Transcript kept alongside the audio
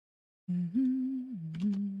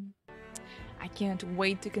I can't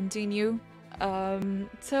wait to continue.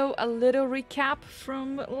 So a little recap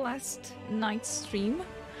from last night's stream.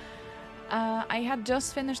 I had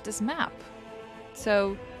just finished this map.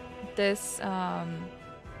 So this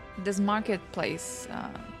this marketplace,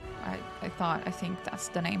 I think that's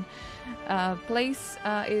the name. Place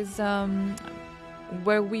is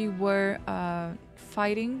where we were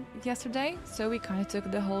fighting yesterday. So we kind of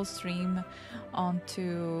took the whole stream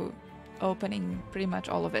onto opening pretty much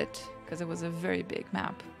all of it because it was a very big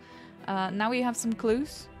map. Now we have some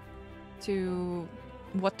clues to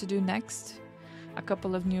what to do next. A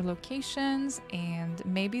couple of new locations and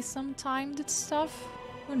maybe some timed stuff.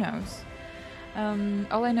 Who knows?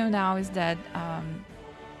 All I know now is that I'm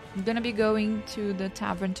gonna be going to the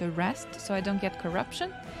tavern to rest so I don't get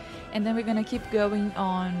corruption, and then we're gonna keep going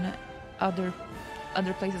on other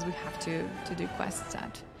places we have to do quests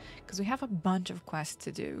at, because we have a bunch of quests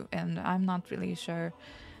to do, and I'm not really sure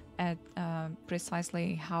at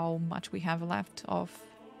precisely how much we have left of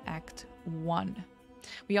Act 1.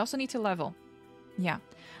 We also need to level. Yeah,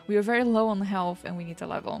 we are very low on health and we need to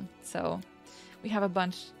level. So we have a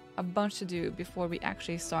bunch to do before we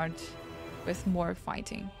actually start with more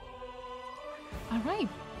fighting. All right.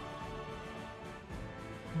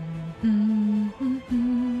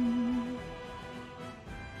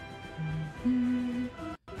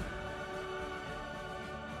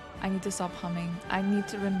 I need to stop humming. I need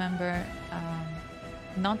to remember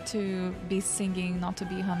not to be singing, not to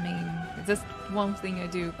be humming. It's just one thing I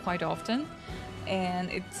do quite often, and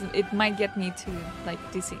it might get me to like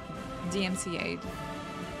DMCA'd.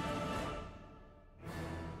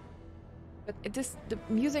 But the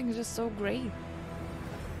music is just so great.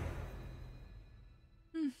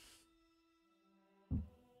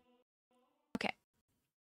 Okay.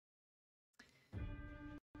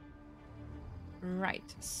 Right,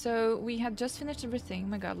 so we had just finished everything. Oh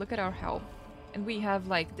my god, look at our health. And we have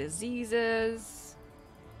like diseases.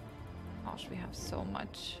 Gosh, we have so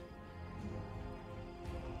much.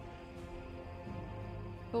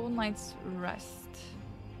 Whole night's rest.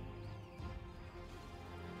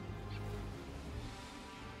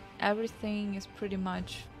 Everything is pretty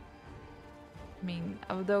much, I mean,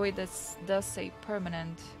 although it does say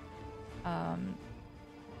permanent,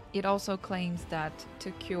 it also claims that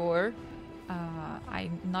to cure, I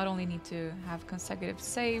not only need to have consecutive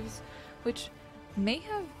saves, which may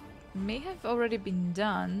have already been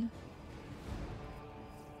done.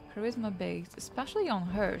 Charisma based, especially on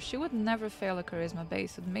her. She would never fail a charisma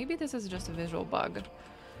base, so maybe this is just a visual bug.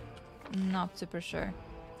 Not super sure.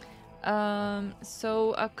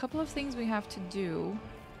 So a couple of things we have to do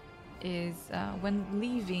is when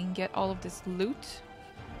leaving, get all of this loot.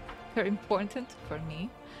 Very important for me.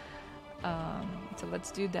 So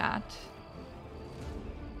let's do that.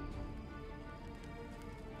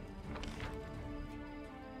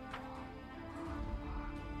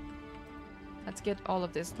 Let's get all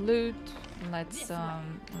of this loot. Let's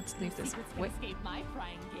leave this. Wait.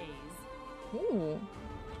 Ooh.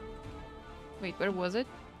 Wait, where was it?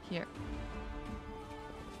 Here.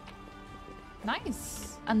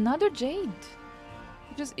 Nice. Another jade.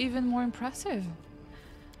 Which is even more impressive.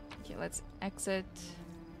 Okay, let's exit.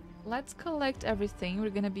 Let's collect everything.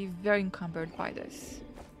 We're gonna be very encumbered by this.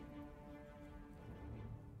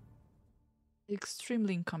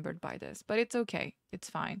 Extremely encumbered by this, but it's okay. It's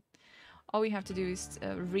fine. All we have to do is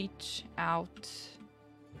reach out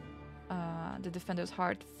the defender's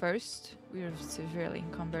heart first. We are severely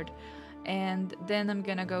encumbered. And then I'm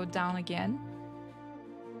gonna go down again.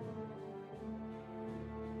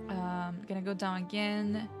 I'm gonna go down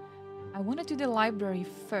again. I want to do the library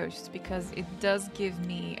first because it does give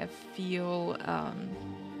me a feel.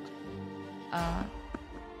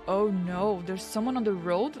 Oh no, there's someone on the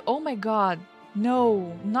road? Oh my god.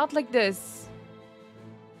 No, not like this.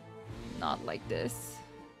 Not like this.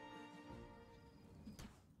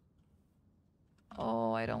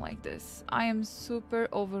 Oh, I don't like this. I am super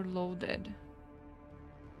overloaded.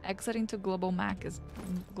 Exiting to global map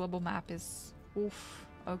is oof.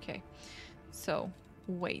 Okay. So,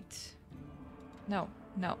 wait. No.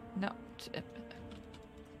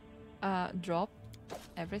 Drop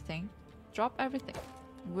everything. Drop everything.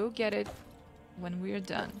 We'll get it when we're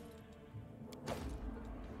done.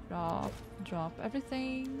 Drop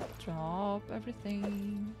everything. Drop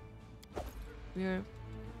everything. We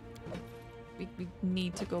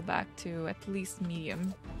need to go back to at least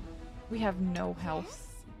medium. We have no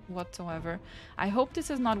health whatsoever. I hope this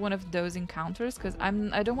is not one of those encounters, because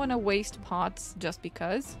I don't want to waste pots just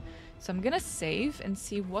because. So I'm gonna save and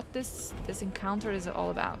see what this encounter is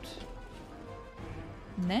all about.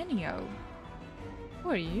 Nenio, who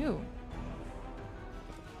are you?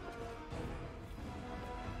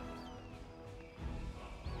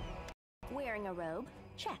 wearing a robe?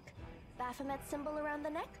 Check. Baphomet symbol around the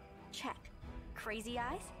neck? Check. Crazy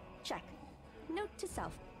eyes? Check. Note to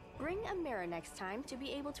self. Bring a mirror next time to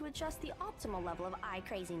be able to adjust the optimal level of eye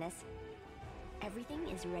craziness. Everything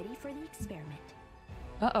is ready for the experiment.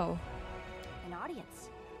 Uh-oh. An audience.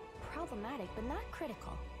 Problematic, but not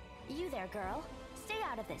critical. You there, girl. Stay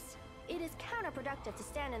out of this. It is counterproductive to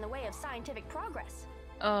stand in the way of scientific progress.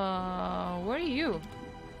 Where are you?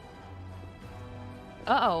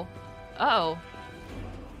 Uh-oh. Uh-oh.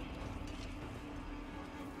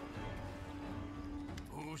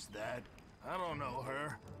 Who's that? I don't know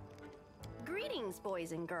her. Greetings,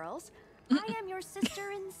 boys and girls. I am your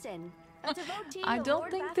sister in sin, a devotee I of don't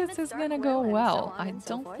Lord think this Baphomet's is dark gonna will, go and well. so on I and so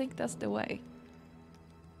don't forth. think that's the way.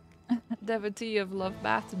 Devotee of Love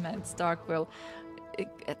Baphomet's dark will.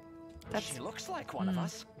 That's... She looks like one of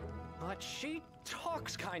us, but she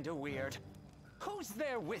talks kinda weird. Who's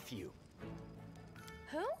there with you?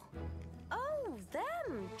 Who? Oh,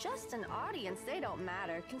 them. Just an audience. They don't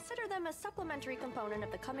matter. Consider them a supplementary component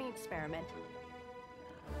of the coming experiment.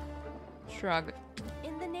 Shrug.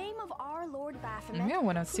 In the name of our Lord Baphomet, Yeah, I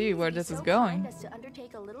wanna see please where be this is so going. kind as to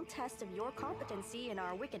undertake a little test of your competency in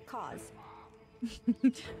our wicked cause.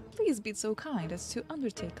 Please be so kind as to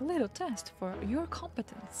undertake a little test for your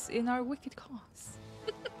competence in our wicked cause.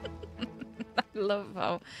 I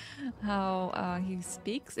love how he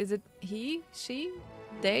speaks. Is it he, she,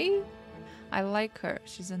 they? I like her.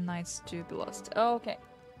 She's a nice jubilist. Oh, okay.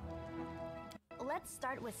 Let's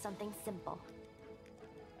start with something simple.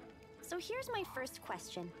 So here's my first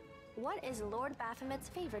question. What is Lord Baphomet's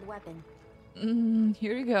favorite weapon?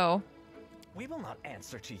 Here you go. We will not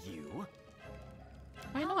answer to you.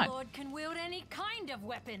 Why Our not? Lord can wield any kind of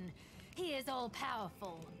weapon. He is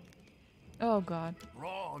all-powerful. Oh god.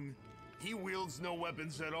 Wrong. He wields no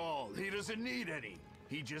weapons at all. He doesn't need any.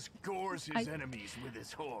 He just gores his enemies with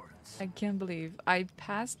his horns. I can't believe I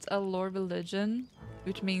passed a lore religion,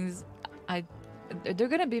 which means they're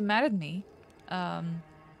gonna be mad at me.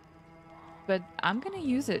 But I'm gonna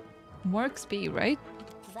use it. More XP, right?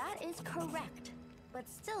 That is correct. But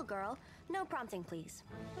still, girl, no prompting, please.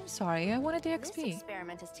 I'm sorry, I wanted the This XP.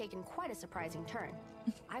 experiment has taken quite a surprising turn.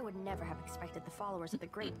 I would never have expected the followers of the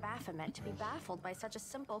great Baphomet to be baffled by such a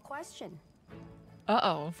simple question.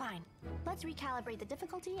 Uh-oh. Fine. Let's recalibrate the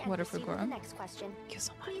difficulty and What if proceed we're with the going? next question. Thank you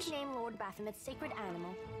so Please much. name Lord Baphomet's sacred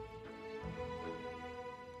animal.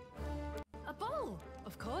 A bull!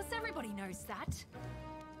 Of course, everybody knows that.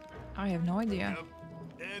 I have no idea. Yep.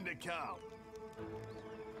 And a cow.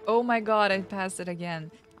 Oh my god, I passed it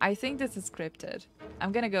again. I think this is scripted.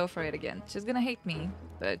 I'm gonna go for it again. She's gonna hate me,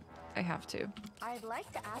 but I have to. I'd like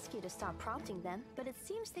to ask you to stop prompting them, but it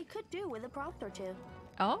seems they could do with a prompt or two.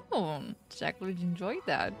 Oh, Jacqueline enjoyed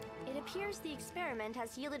that. It appears the experiment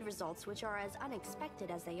has yielded results which are as unexpected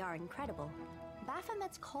as they are incredible.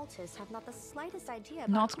 Baphomet's cultists have not the slightest idea about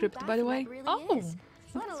Not who scripted, by the way. Baphomet Oh, really is,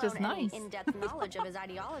 let that's alone just any nice. in-depth knowledge of his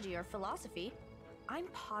ideology or philosophy. I'm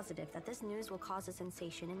positive that this news will cause a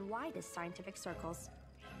sensation in widest scientific circles.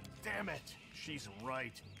 Damn it. She's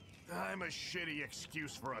right. I'm a shitty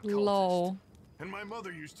excuse for a cultist. Lol. And my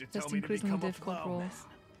mother used to tell Just me to increasingly become a difficult plowman. roles.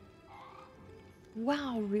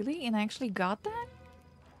 Wow, really? And I actually got that?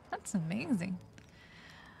 That's amazing.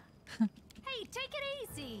 Hey, take it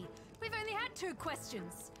easy. We've only had 2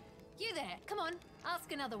 questions. You there, come on,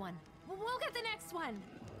 ask another one. We'll get the next one.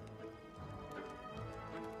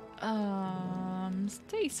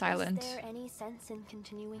 Stay silent. Is there any sense in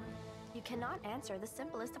continuing? You cannot answer the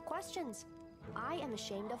simplest of questions. I am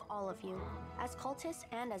ashamed of all of you, as cultists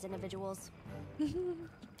and as individuals.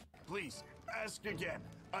 Please, ask again.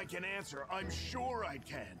 I can answer. I'm sure I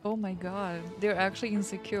can. Oh my god, they're actually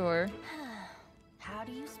insecure. How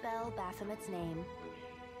do you spell Baphomet's name?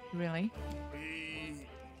 Really?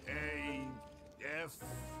 B-A-F-A...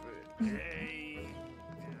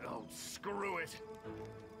 Oh, screw it.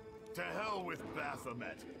 To hell with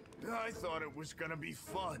Baphomet. I thought it was gonna be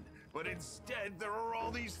fun, but instead there are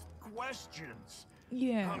all these questions.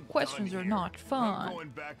 Yeah, I'm questions done are here. not I'm fun. going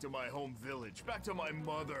back to my home village, back to my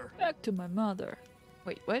mother. Back to my mother.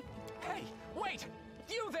 Wait, what? Hey, wait!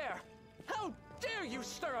 You there! How dare you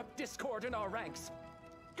stir up discord in our ranks?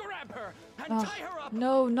 Grab her and Ugh, tie her up!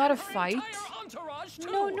 no, not a and her fight. entire entourage too.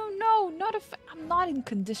 No, no, no, not a fight. I'm not in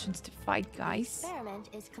conditions to fight, The guys. experiment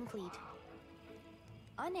is complete.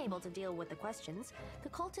 Unable to deal with the questions, the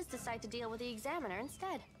cultists decide to deal with the examiner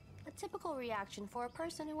instead. A typical reaction for a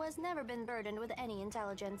person who has never been burdened with any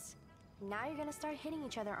intelligence. Now you're gonna start hitting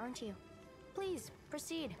each other, aren't you? Please,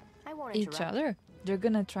 proceed. I won't interrupt. Each other? They're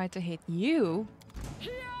gonna try to hit you.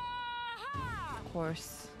 Of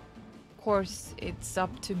course, it's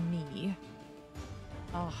up to me.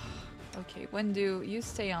 Oh, Okay, Wendu, you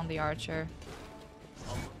stay on the archer.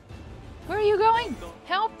 Where are you going?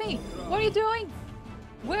 Help me! What are you doing?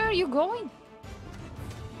 Where are you going?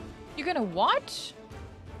 You're gonna watch?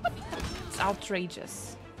 What? It's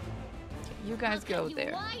outrageous. Okay, you guys go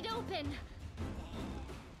there. Wide open.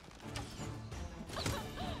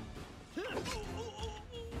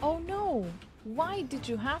 Oh no! Why did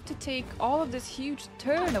you have to take all of this huge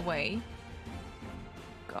turn away?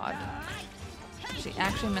 God. She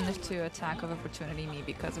actually managed to attack of opportunity me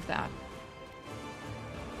because of that.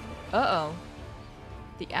 Uh-oh.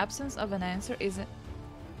 The absence of an answer isn't...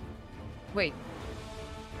 Wait.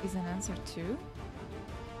 Is an answer too?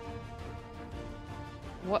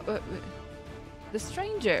 What? The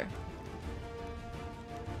stranger.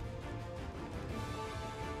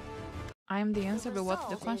 I'm the answer, but what's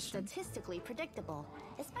the question? Is statistically predictable,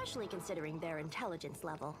 especially considering their intelligence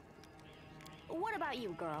level. What about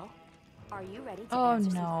you, girl? Are you ready to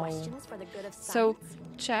answer some questions for the good of science? So,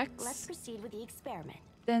 checks. Let's proceed with the experiment.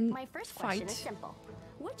 Then My first question is simple.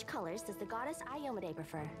 Which colors does the goddess Iomade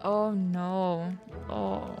prefer? Oh no.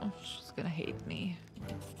 Oh, she's gonna hate me.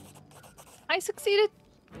 I succeeded.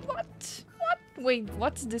 What? What? Wait,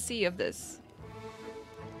 what's the DC of this?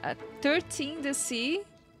 13 DC?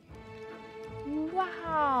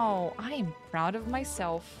 Wow, I am proud of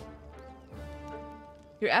myself.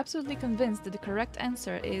 You're absolutely convinced that the correct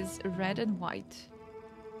answer is red and white.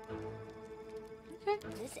 Okay.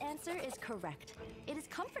 This answer is correct. It is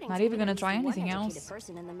comforting. Not to even know gonna that try at least anything one educated else.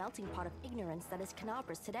 person in the melting pot of ignorance that is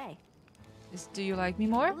Canopus today. Do you like me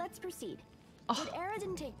more? Let's proceed. Oh. Did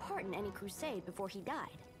Aradin take part in any crusade before he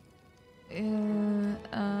died?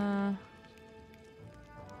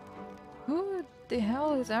 Who the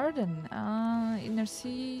hell is Arden? Inner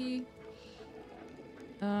Sea...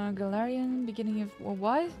 Galarian, beginning of...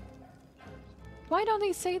 What? Why don't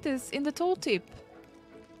they say this in the tooltip?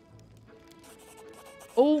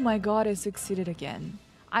 Oh my god, I succeeded again.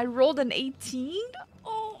 I rolled an 18?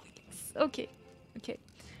 Oh, yes. Okay. Okay.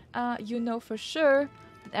 You know for sure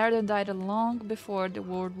that Arden died long before the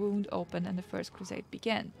World Wound opened and the First Crusade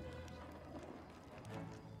began.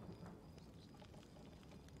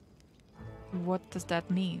 What does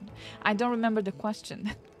that mean? I don't remember the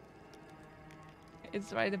question.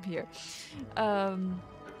 It's right up here.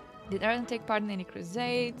 Did Arden take part in any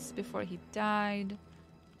crusades before he died?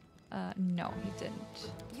 No, he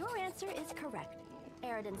didn't. Your answer is correct.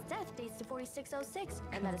 Aradin's death dates to 4606,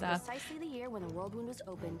 and that is precisely the year when the World Wound was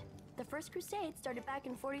opened. The First Crusade started back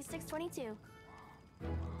in 4622.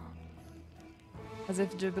 As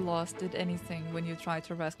if Jubilos did anything when you tried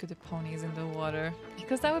to rescue the ponies in the water.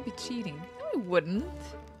 Because that would be cheating. No, it wouldn't.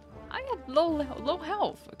 I had low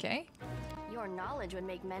health, okay? Your knowledge would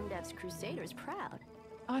make Mendev's Crusaders proud.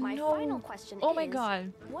 Oh My no. final question Oh is, my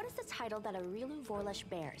god. what is the title that Aurilu Vorlesh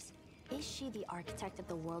bears? Is she the architect of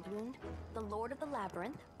the World Wound, the Lord of the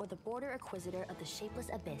Labyrinth, or the Border Acquisitor of the Shapeless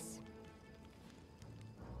Abyss?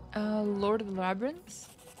 Lord of the Labyrinths?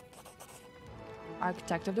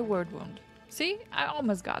 Architect of the World Wound. See? I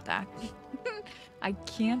almost got that. I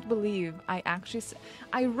can't believe I actually...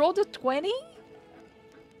 I rolled a 20?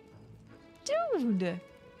 Dude!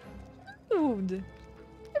 Dude!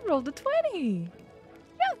 I rolled a 20!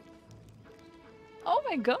 Yeah! Oh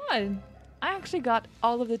my god! I actually got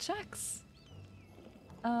all of the checks.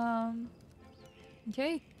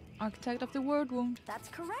 Okay. Architect of the World Wound. That's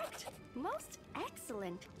correct. Most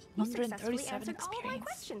excellent. You successfully 137 answered all of my experience.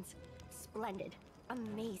 questions. Splendid.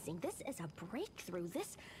 Amazing. This is a breakthrough.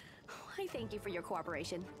 I thank you for your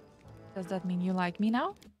cooperation. Does that mean you like me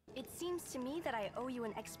now? It seems to me that I owe you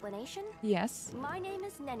an explanation. Yes. My name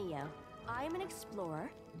is Nenio. I am an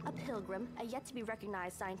explorer, a pilgrim, a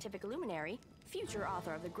yet-to-be-recognized scientific luminary, future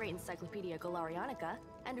author of the great Encyclopedia Galarianica,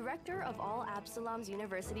 and rector of all Absalom's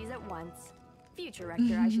universities at once. Future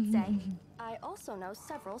rector, I should say. I also know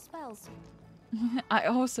several spells. I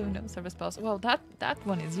also know several spells. Well, that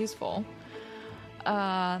one is useful.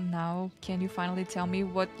 Now, can you finally tell me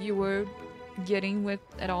what you were getting with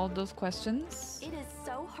at all those questions? It is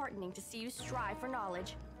so heartening to see you strive for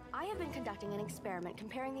knowledge. I have been conducting an experiment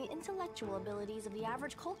comparing the intellectual abilities of the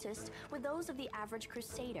average cultist with those of the average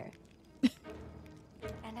crusader.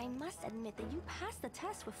 And I must admit that you passed the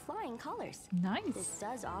test with flying colors. Nice. This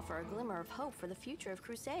does offer a glimmer of hope for the future of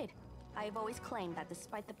Crusade. I have always claimed that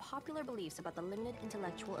despite the popular beliefs about the limited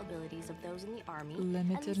intellectual abilities of those in the army,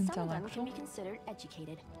 Limited at least some of them intellectual? can be considered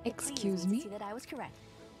educated. Excuse It pleases me me? to see that I was correct.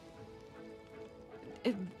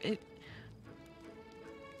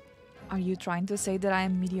 Are you trying to say that I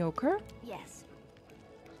am mediocre? Yes.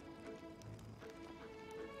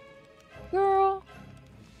 Girl.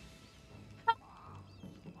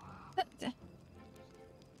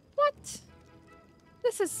 What?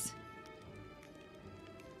 is...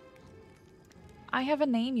 I have a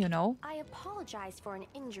name, you know. I apologize for an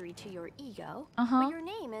injury to your ego, Uh-huh. but your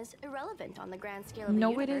name is irrelevant on the grand scale of the No,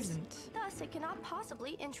 universe. it isn't. Thus, it cannot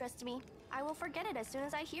possibly interest me. I will forget it as soon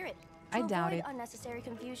as I hear it. To I doubt avoid it. unnecessary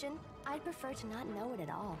confusion, I'd prefer to not know it at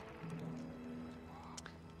all.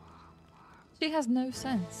 She has no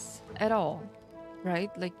sense at all,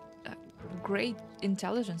 right? Like, great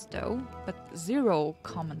intelligence though, but zero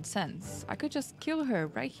common sense. I could just kill her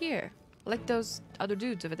right here, like those other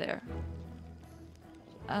dudes over there.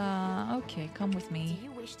 Okay, come with Do me.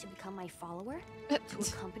 you wish to become my follower? To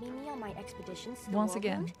accompany me on my expeditions to the Once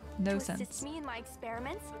again, Worldwound? no To sense. assist me in my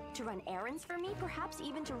experiments? To run errands for me? Perhaps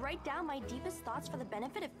even to write down my deepest thoughts for the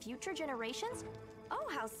benefit of future generations? Oh,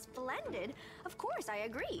 how splendid! Of course, I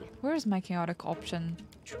agree. Where's my chaotic option?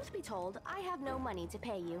 Truth be told, I have no money to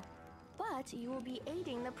pay you. But you will be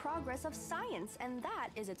aiding the progress of science, and that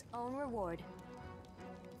is its own reward.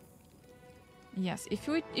 Yes, if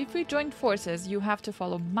we join forces, you have to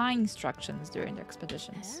follow my instructions during the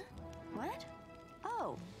expeditions. Huh? What?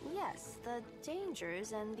 Oh, yes, the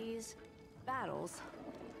dangers and these battles.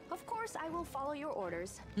 Of course, I will follow your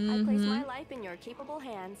orders. I place my life in your capable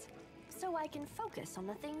hands, so I can focus on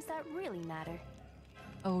the things that really matter.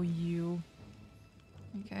 Oh, you.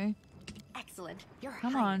 Okay. Excellent. You're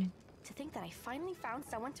Come hired. on. To think that I finally found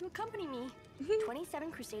someone to accompany me. 27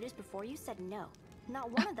 Crusaders before you said no.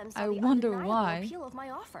 Not one of them saw I the wonder undeniable why. appeal of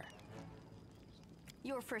my offer.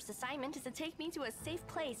 Your first assignment is to take me to a safe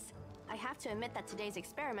place. I have to admit that today's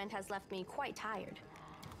experiment has left me quite tired.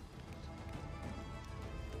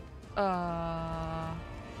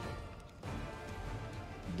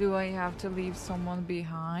 Do I have to leave someone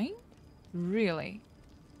behind? Really?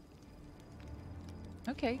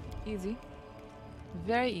 Okay, easy.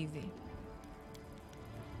 Very easy.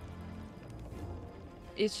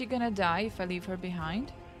 Is she gonna die if I leave her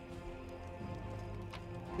behind?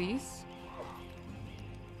 Please?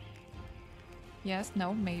 Yes,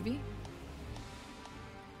 no, maybe?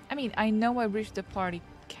 I mean, I know I reached the party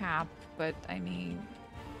cap, but I mean...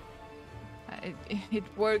 It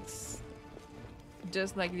works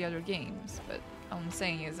just like the other games, but all I'm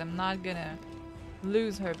saying is I'm not gonna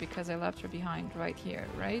lose her because I left her behind right here,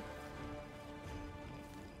 right?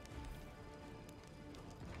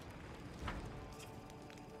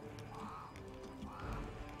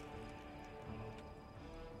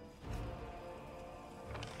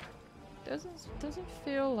 Doesn't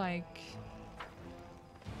feel like...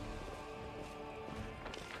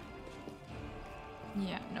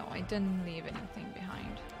 Yeah, no, I didn't leave anything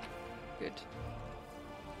behind. Good.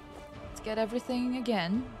 Let's get everything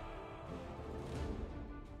again.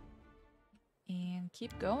 And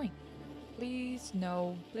keep going. Please,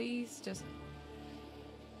 no, please, just...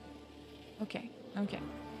 Okay, okay.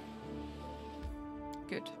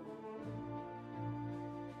 Good.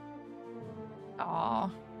 Aw.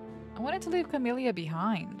 I wanted to leave Camellia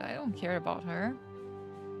behind. I don't care about her.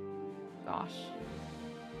 Gosh.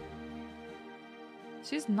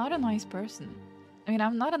 She's not a nice person. I mean,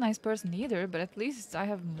 I'm not a nice person either, but at least I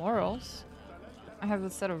have morals. I have a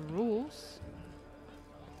set of rules.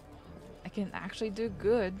 I can actually do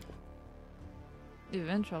good.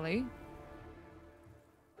 Eventually.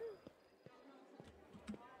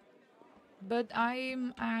 But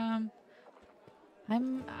I'm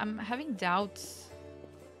having doubts.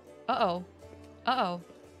 Uh-oh. Uh-oh.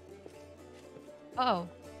 Uh-oh.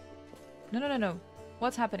 No, no, no, no.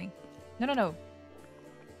 What's happening? No, no, no.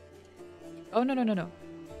 Oh, no, no, no, no.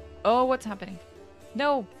 Oh, what's happening?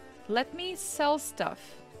 No! Let me sell stuff.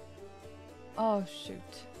 Oh,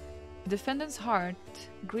 shoot. Defendant's heart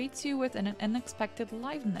greets you with an unexpected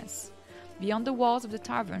liveliness. Beyond the walls of the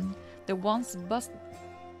tavern, the once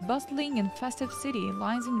bustling and festive city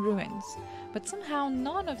lies in ruins, but somehow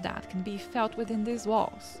none of that can be felt within these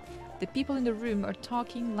walls. The people in the room are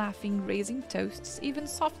talking, laughing, raising toasts, even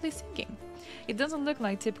softly singing. It doesn't look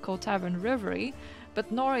like typical tavern revelry,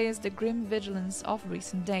 but nor is the grim vigilance of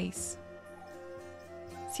recent days.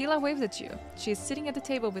 Sela waves at you. She is sitting at the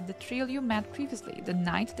table with the trio you met previously, the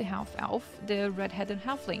knight, the half-elf, the red-headed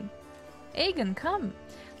halfling. Aygan, come!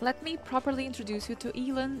 Let me properly introduce you to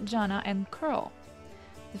Elon, Jana, and Curl,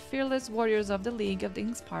 the fearless warriors of the League of the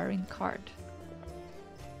Inspiring Card.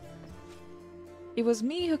 It was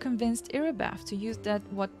me who convinced Irabeth to use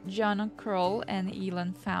what Jana, Curl, and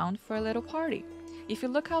Elon found for a little party. If you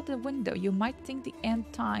look out the window, you might think the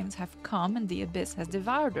end times have come and the abyss has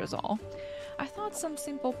devoured us all. I thought some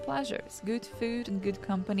simple pleasures, good food and good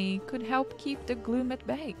company, could help keep the gloom at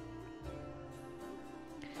bay.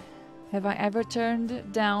 Have I ever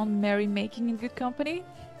turned down merrymaking in good company?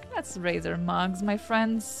 Let's raise our mugs, my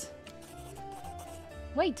friends.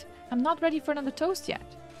 Wait, I'm not ready for another toast yet.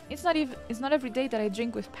 It's not every day that I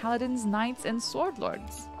drink with paladins, knights, and sword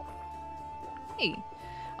lords. Hey,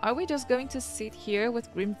 are we just going to sit here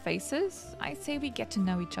with grim faces? I say we get to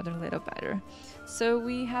know each other a little better, so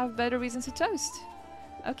we have better reasons to toast.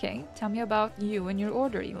 Okay, tell me about you and your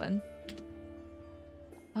order, Elin.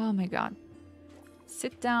 Oh my god.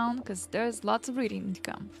 Sit down, because there's lots of reading to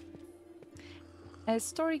come. As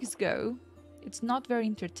stories go, it's not very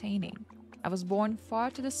entertaining. I was born far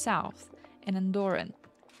to the south, in Andorran.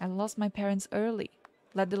 I lost my parents early,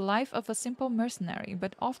 led the life of a simple mercenary,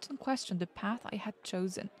 but often questioned the path I had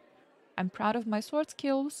chosen. I'm proud of my sword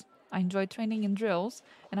skills, I enjoy training in drills,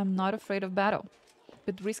 and I'm not afraid of battle.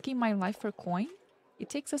 But risking my life for coin? It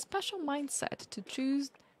takes a special mindset to choose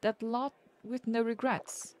that lot with no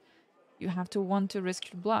regrets. You have to want to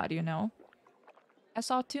risk your blood, you know. I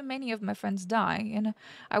saw too many of my friends die, and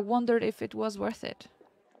I wondered if it was worth it.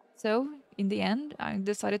 So, in the end, I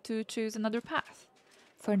decided to choose another path.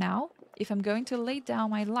 For now, if I'm going to lay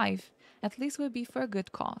down my life, at least it will be for a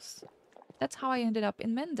good cause. That's how I ended up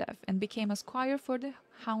in Mendev and became a squire for the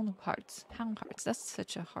Houndhearts. Houndhearts, that's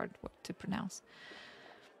such a hard word to pronounce.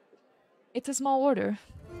 It's a small order.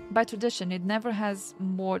 By tradition, it never has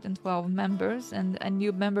more than 12 members, and a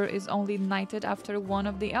new member is only knighted after one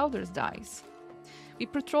of the elders dies. We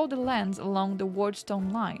patrol the lands along the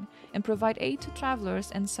Wardstone line and provide aid to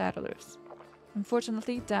travelers and settlers.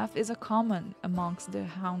 Unfortunately, death is a common amongst the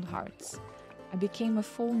Houndhearts. I became a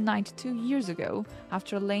full knight 2 years ago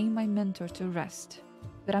after laying my mentor to rest.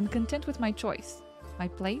 But I'm content with my choice. My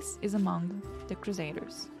place is among the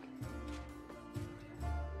Crusaders.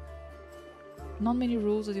 Not many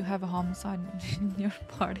rules that you have a homicide in your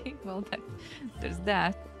party. Well, there's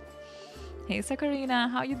that. Hey, Sakarina,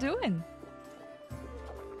 how you doing?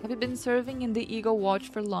 Have you been serving in the Eagle Watch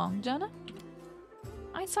for long, Jenna?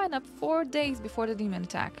 I signed up 4 days before the demon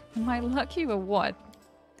attack. Am I lucky or what?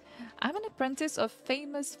 I'm an apprentice of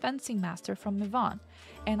famous fencing master from Mivan,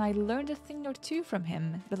 and I learned a thing or two from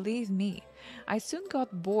him, believe me. I soon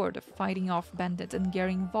got bored of fighting off bandits and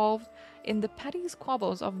getting involved in the petty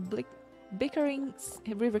squabbles of bickering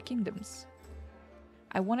river kingdoms.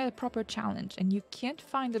 I wanted a proper challenge, and you can't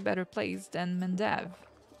find a better place than Mendev.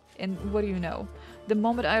 And what do you know? The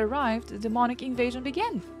moment I arrived, the demonic invasion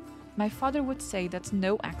began. My father would say that's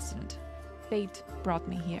no accident. Fate brought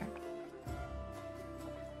me here.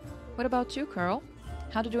 What about you, Carl?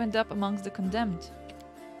 How did you end up amongst the condemned?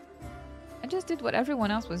 I just did what everyone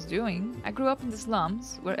else was doing. I grew up in the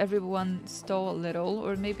slums, where everyone stole a little,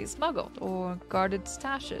 or maybe smuggled, or guarded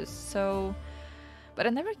stashes, so... But I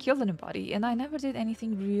never killed anybody, and I never did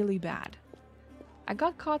anything really bad. I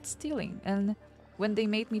got caught stealing, and when they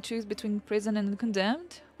made me choose between prison and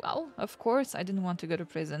condemned, well, of course I didn't want to go to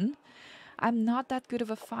prison. I'm not that good of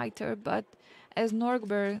a fighter, but as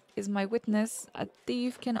Norgber is my witness, a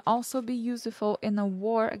thief can also be useful in a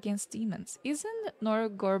war against demons. Isn't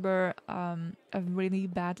Norgorber a really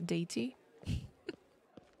bad deity?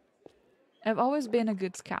 I've always been a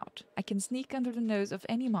good scout. I can sneak under the nose of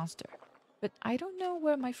any monster. But I don't know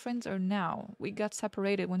where my friends are now. We got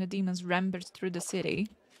separated when the demons rampaged through the city.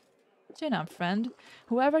 Chin up, friend.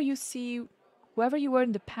 Whoever you were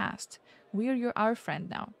in the past, we're our friend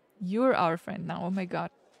now. You're our friend now, oh my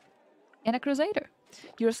god. And a crusader.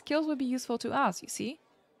 Your skills will be useful to us, you see?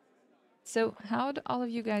 So, how do all of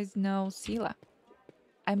you guys know Sila?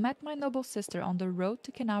 I met my noble sister on the road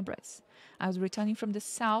to Canabres. I was returning from the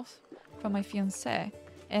south from my fiancé,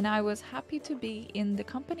 and I was happy to be in the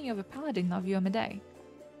company of a paladin of Yomede.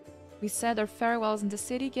 We said our farewells in the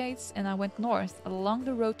city gates, and I went north along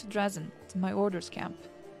the road to Dresden, to my orders camp.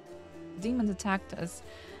 Demons attacked us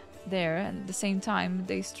there, and at the same time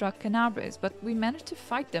they struck Canabres, but we managed to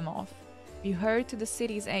fight them off. We hurried to the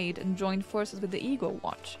city's aid and joined forces with the Eagle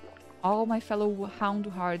Watch. All my fellow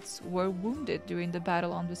Houndhearts were wounded during the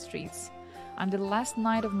battle on the streets. I'm the last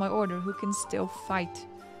knight of my order who can still fight.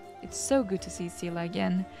 It's so good to see Sila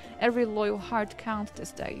again. Every loyal heart counts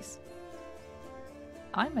these days.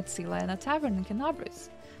 I met Sila in a tavern in Canabres.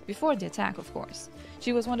 Before the attack, of course.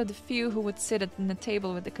 She was one of the few who would sit at the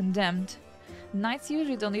table with the condemned. Knights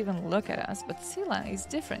usually don't even look at us, but Sila is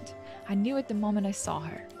different. I knew it the moment I saw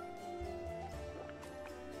her.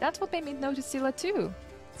 That's what made me notice Sila too.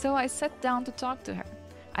 So I sat down to talk to her.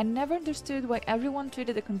 I never understood why everyone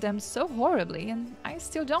treated the condemned so horribly, and I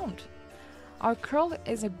still don't. Our Curl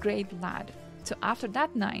is a great lad, so after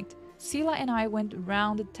that night, Sila and I went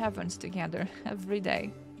round the taverns together every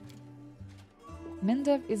day.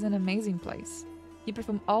 Mendev is an amazing place. People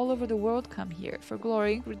from all over the world come here for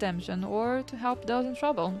glory, redemption, or to help those in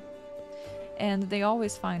trouble. And they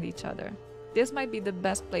always find each other. This might be the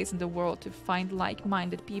best place in the world to find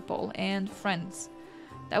like-minded people and friends.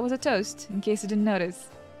 That was a toast, in case you didn't notice.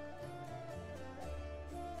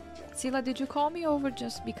 Scylla, did you call me over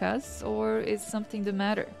just because, or is something the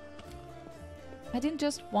matter? I didn't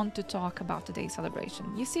just want to talk about today's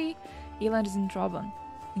celebration. You see, Aygan is in trouble.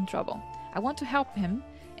 I want to help him,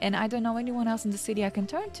 and I don't know anyone else in the city I can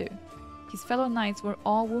turn to. His fellow knights were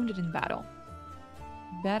all wounded in battle.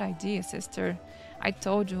 Bad idea, sister. I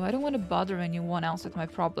told you, I don't want to bother anyone else with my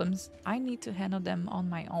problems. I need to handle them on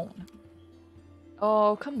my own.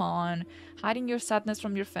 Oh, come on. Hiding your sadness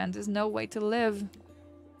from your friends is no way to live.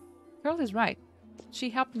 Pearl is right. She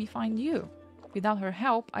helped me find you. Without her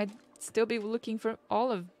help, I'd still be looking for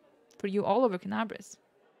you all over Canabris.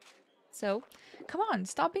 So, come on,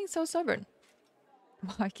 stop being so stubborn.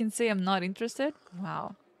 I can say I'm not interested?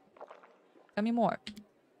 Wow. Tell me more.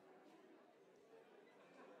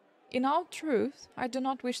 In all truth, I do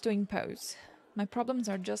not wish to impose. My problems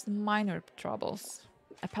are just minor troubles.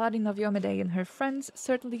 A paladin of Yomede and her friends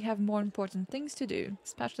certainly have more important things to do,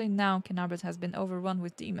 especially now Canabris has been overrun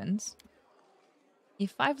with demons.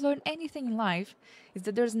 If I've learned anything in life, it's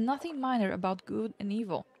that there's nothing minor about good and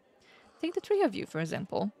evil. Take the three of you, for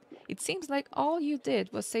example. It seems like all you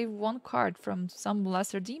did was save one card from some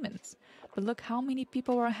lesser demons. But look how many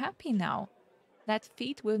people are happy now. That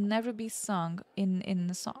feat will never be sung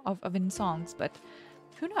in songs, but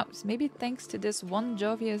who knows? Maybe thanks to this one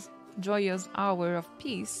joyous hour of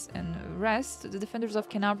peace and rest, the defenders of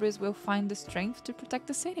Canabris will find the strength to protect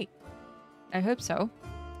the city. I hope so.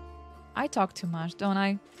 I talk too much, don't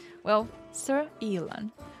I? Well, Sir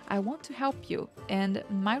Aygan, I want to help you, and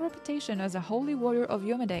my reputation as a holy warrior of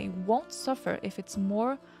Yomede won't suffer if it's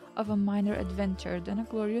more of a minor adventure than a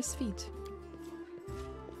glorious feat.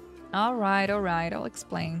 Alright, I'll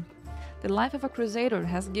explain. The life of a crusader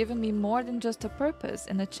has given me more than just a purpose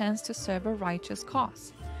and a chance to serve a righteous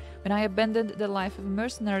cause. When I abandoned the life of a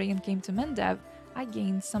mercenary and came to Mendev, I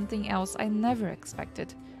gained something else I never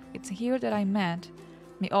expected. It's here that I met,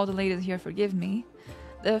 may all the ladies here forgive me,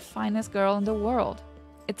 the finest girl in the world.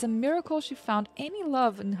 It's a miracle she found any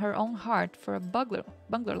love in her own heart for a bungler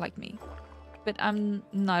like me. But I'm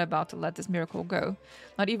not about to let this miracle go.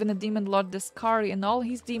 Not even the demon lord Descari and all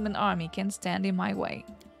his demon army can stand in my way.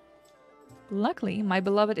 Luckily, my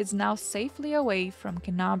beloved is now safely away from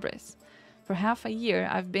Canabris. For half a year,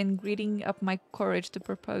 I've been greeting up my courage to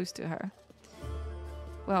propose to her.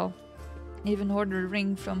 Well, even ordered a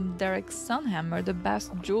ring from Derek Sunhammer, the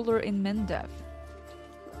best jeweler in Mendev.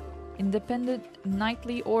 Independent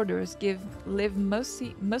knightly orders live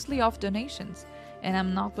mostly off donations, and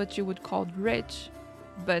I'm not what you would call rich,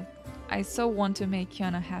 but I so want to make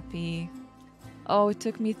Kiana happy. Oh, it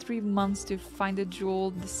took me 3 months to find a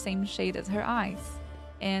jewel the same shade as her eyes,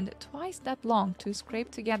 and twice that long to scrape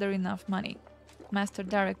together enough money. Master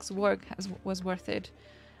Derek's work was worth it,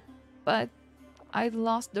 but I'd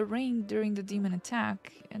lost the ring during the demon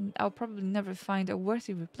attack, and I'll probably never find a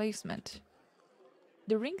worthy replacement.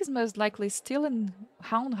 The ring is most likely still in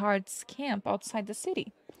Houndheart's camp outside the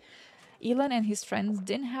city. Aygan and his friends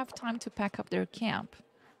didn't have time to pack up their camp.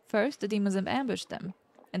 First, the demons ambushed them,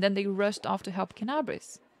 and then they rushed off to help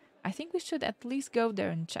Canabris. I think we should at least go there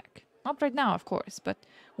and check. Not right now, of course, but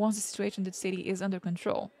once the situation in the city is under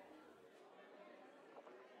control.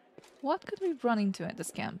 What could we run into at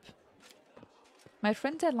this camp? My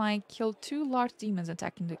friends and I killed 2 large demons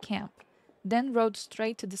attacking the camp, then rode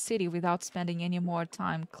straight to the city without spending any more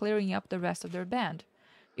time clearing up the rest of their band.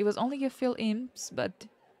 It was only a few imps, but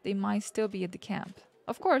they might still be at the camp.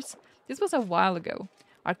 Of course, this was a while ago.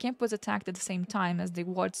 Our camp was attacked at the same time as the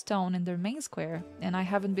ward stone in their main square, and I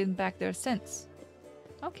haven't been back there since.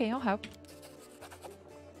 Okay, I'll help.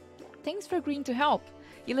 Thanks for agreeing to help.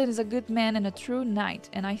 Aygan is a good man and a true knight,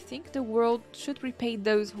 and I think the world should repay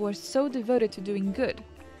those who are so devoted to doing good.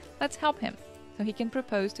 Let's help him, so he can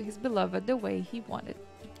propose to his beloved the way he wanted.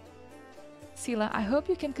 Scylla, I hope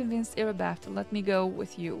you can convince Erebeth to let me go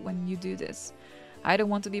with you when you do this. I don't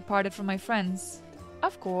want to be parted from my friends.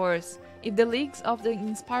 Of course, if the Leagues of the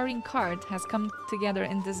Inspiring Card has come together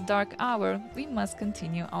in this dark hour, we must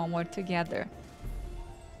continue onward together.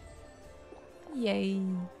 Yay.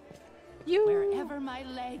 Wherever my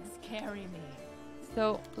legs carry me.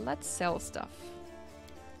 So, let's sell stuff.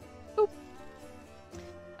 Boop.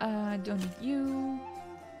 Don't need you.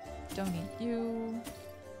 Don't need you.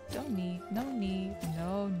 Don't need. No need.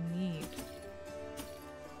 No need.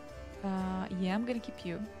 Yeah, I'm gonna keep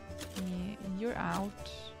you. Yeah, you're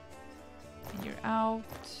out. You're out.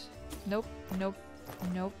 Nope. Nope.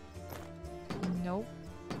 Nope. Nope.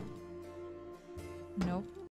 Nope.